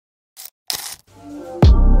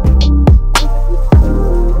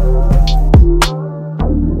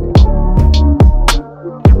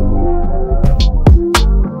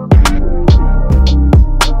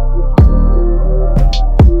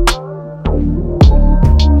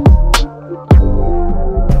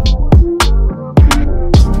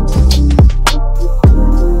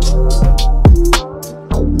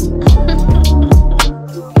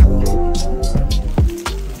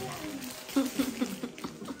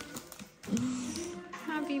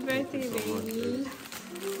birthday, so much, baby.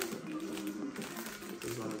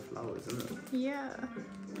 There's a lot of flowers, isn't it? Yeah.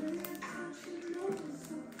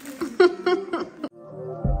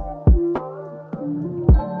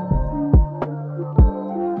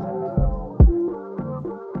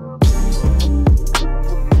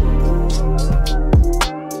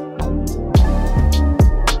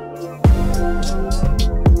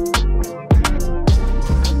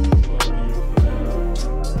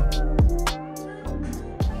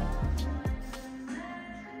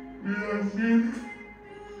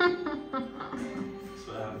 That's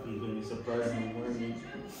what happens when you surprise me morning.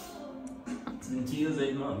 It's been 2 years,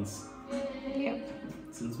 8 months. Yep.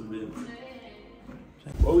 Since we've been.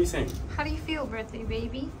 What are we saying? How do you feel, birthday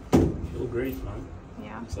baby? Feel great, man.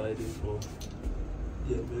 Yeah. Excited for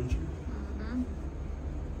the adventure. Mm-hmm.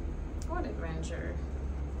 What adventure?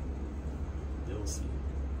 They'll see.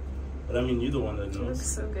 But I mean, you're the one that It knows. looks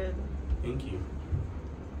so good. Thank you.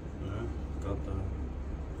 Yeah, got the.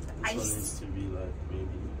 This one needs to be like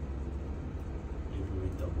maybe we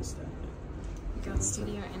double stack it. You got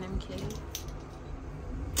Studio NMK.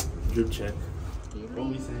 Drip check. Really? What are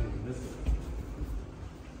we saying? Let's go.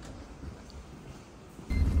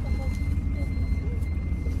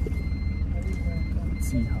 Let's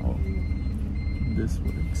see how this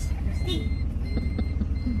works.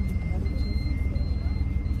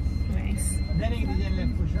 Nice. Nereye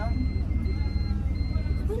gidelim kuşa?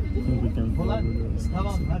 I think we can follow this.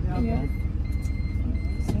 Tamam hadi abi. Yeah.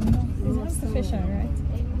 That's the fish eye, right?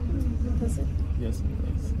 Does it? Yes, it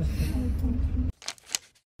does.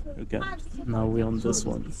 Okay, now we're on this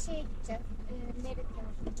one.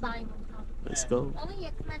 Let's go. Now we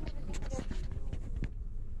out.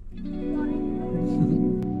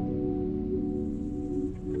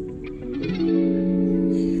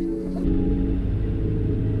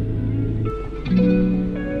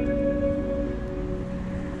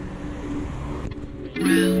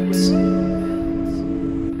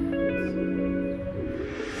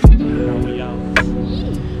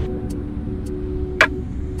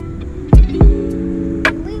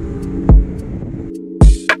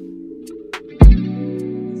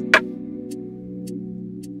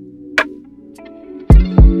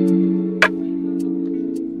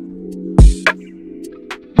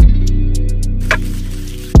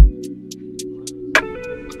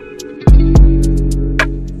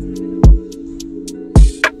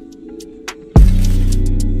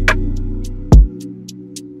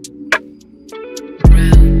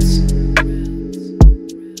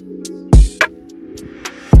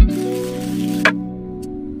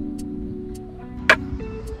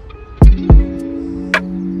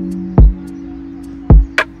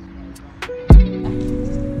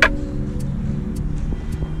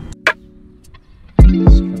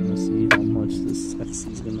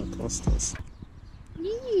 Cost us.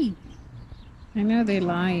 Yee. I know they're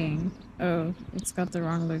lying. Oh, it's got the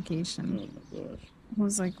wrong location. Oh my gosh. I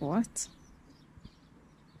was like, what?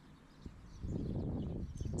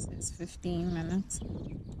 It says 15 minutes.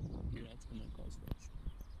 Yeah, it's gonna cost us.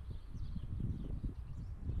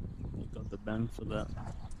 You got the bang for that.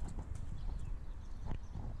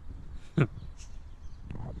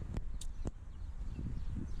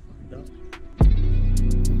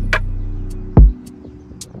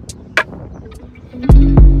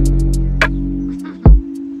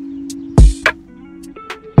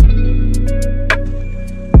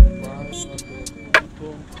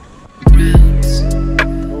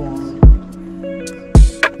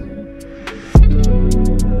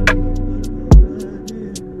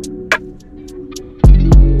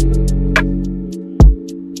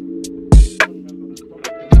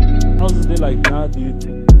 How's the day like now, do you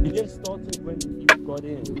think? It just started when you got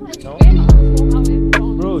in, no?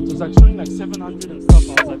 Bro, it was like showing like 700 and stuff.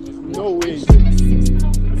 I was like, there's no way.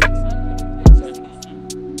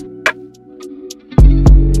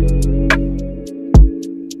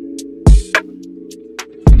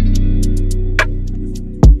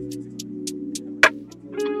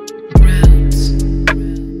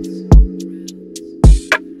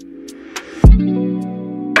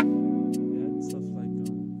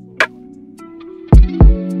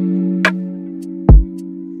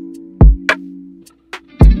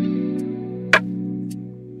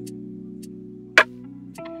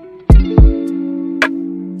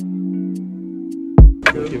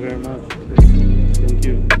 Thank you very much. Thank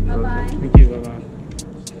you. Bye-bye. Thank you. Bye-bye.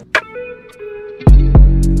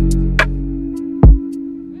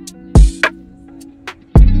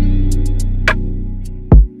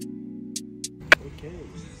 Okay.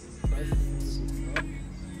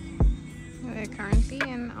 We're currently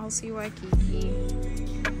in LC Waikiki.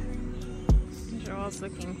 Joel Joel's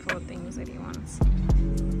looking for things that he wants.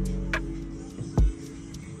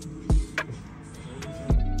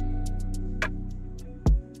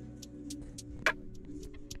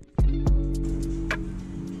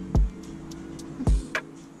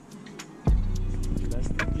 That's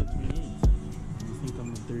the tickets we need. You think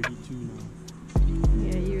I'm 32 now?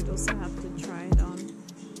 Yeah, you'd also have to try it on.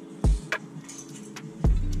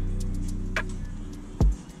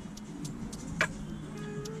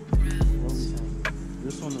 What we saying?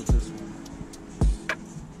 This one or this one?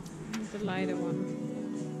 The lighter one.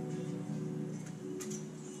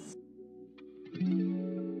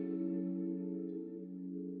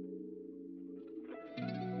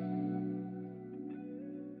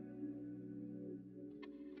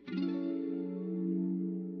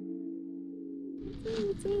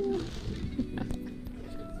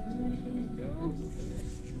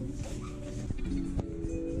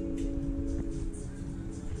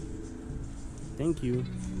 Thank you.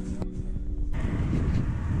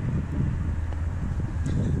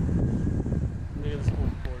 Look at this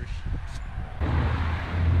old Porsche.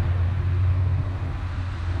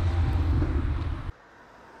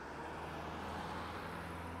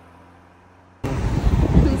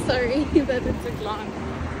 I'm sorry that it took long,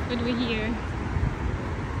 but we're here.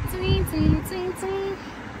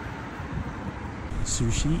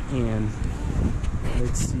 Sushi, and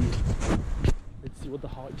let's see what the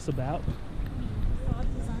hype's about.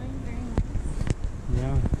 Design, very nice.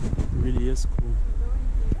 Yeah, it really is cool.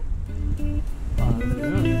 Yeah. I'm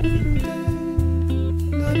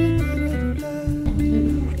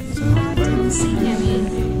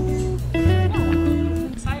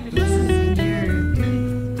excited. This is here.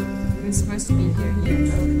 We're supposed to be here,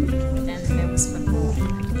 but then there was football.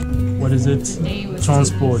 What is it? Today was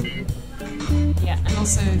Transport. Yeah, and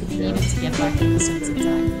also we needed to get back in a certain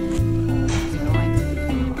time. No idea.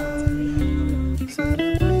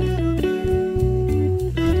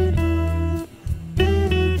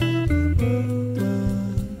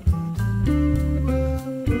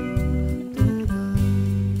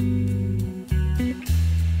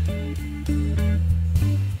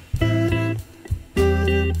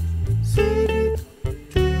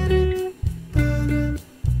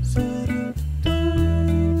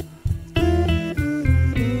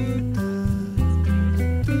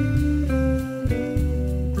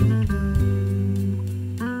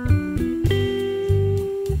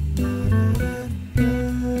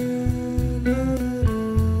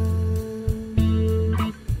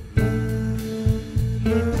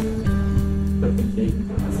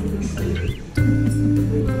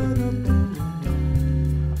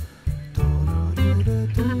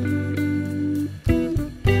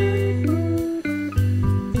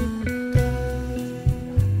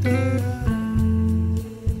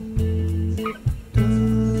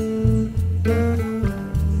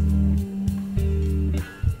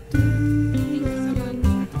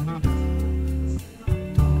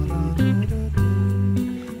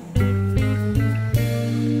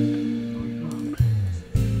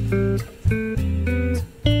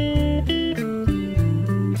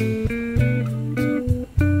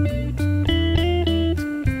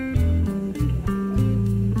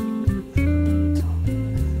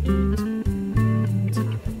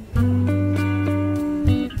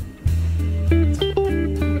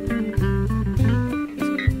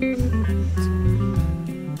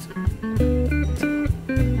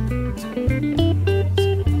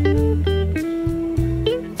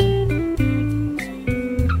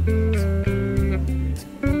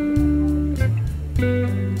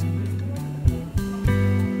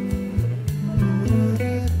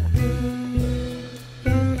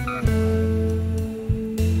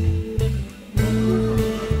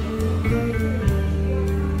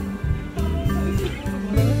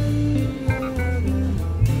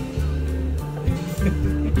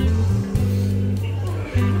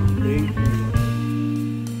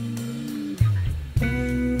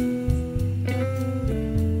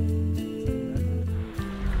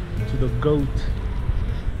 The goat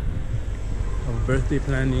of birthday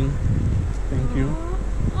planning. Thank you.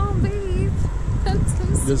 Oh, babe. That's so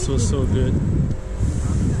sweet. This was so good.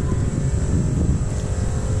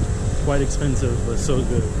 Quite expensive, but so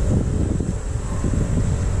good.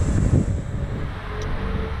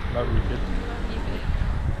 Love you, kid.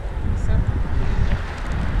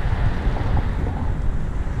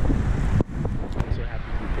 I'm so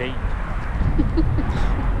happy we paid.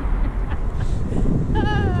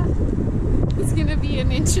 It's gonna be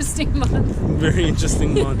an interesting month. Very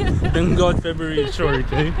interesting month. Thank God February is short,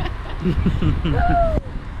 eh?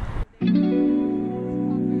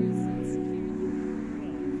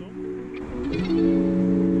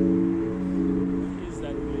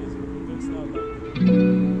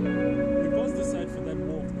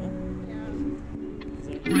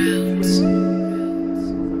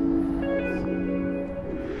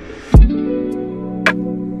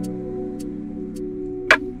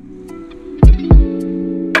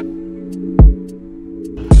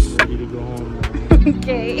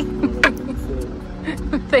 Okay.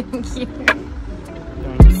 Thank you.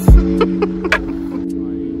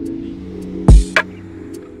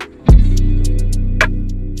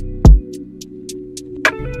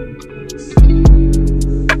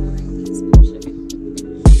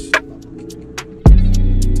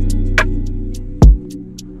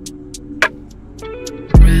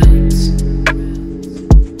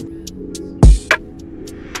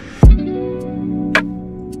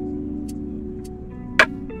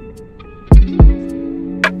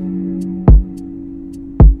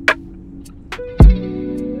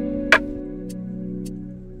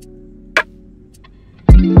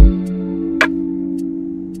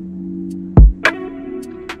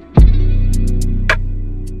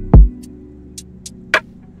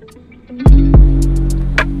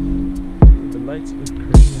 Lights look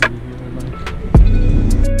crazy here, like.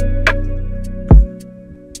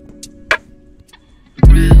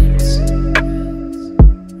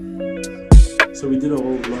 So we did a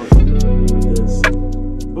whole vlog with this.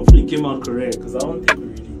 Hopefully it came out correct, because I don't think we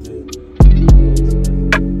really did.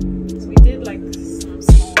 So we did like some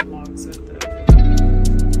small vlogs with the.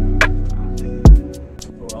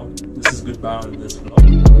 Well, this is goodbye on this vlog.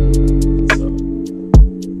 So,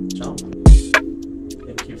 ciao.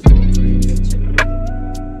 Thank you for checking out.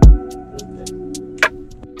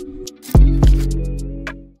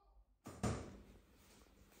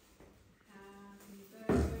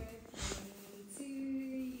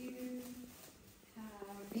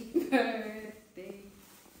 Birthday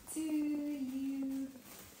to you.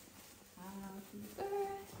 Happy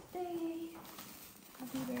birthday.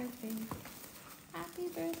 Happy birthday. Happy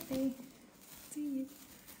birthday to you.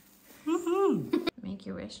 Make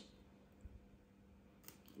your wish.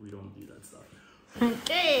 We don't do that stuff.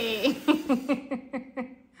 Okay.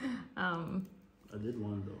 I did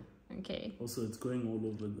one though. Okay. Also, it's going all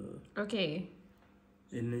over the. Okay.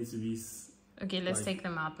 It needs to be. Okay, let's like, take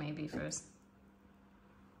them out maybe first.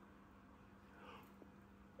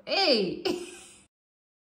 Hey!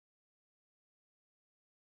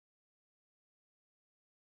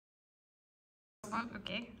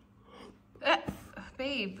 Okay.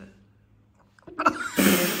 Babe.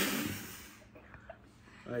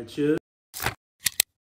 Alright, cheers.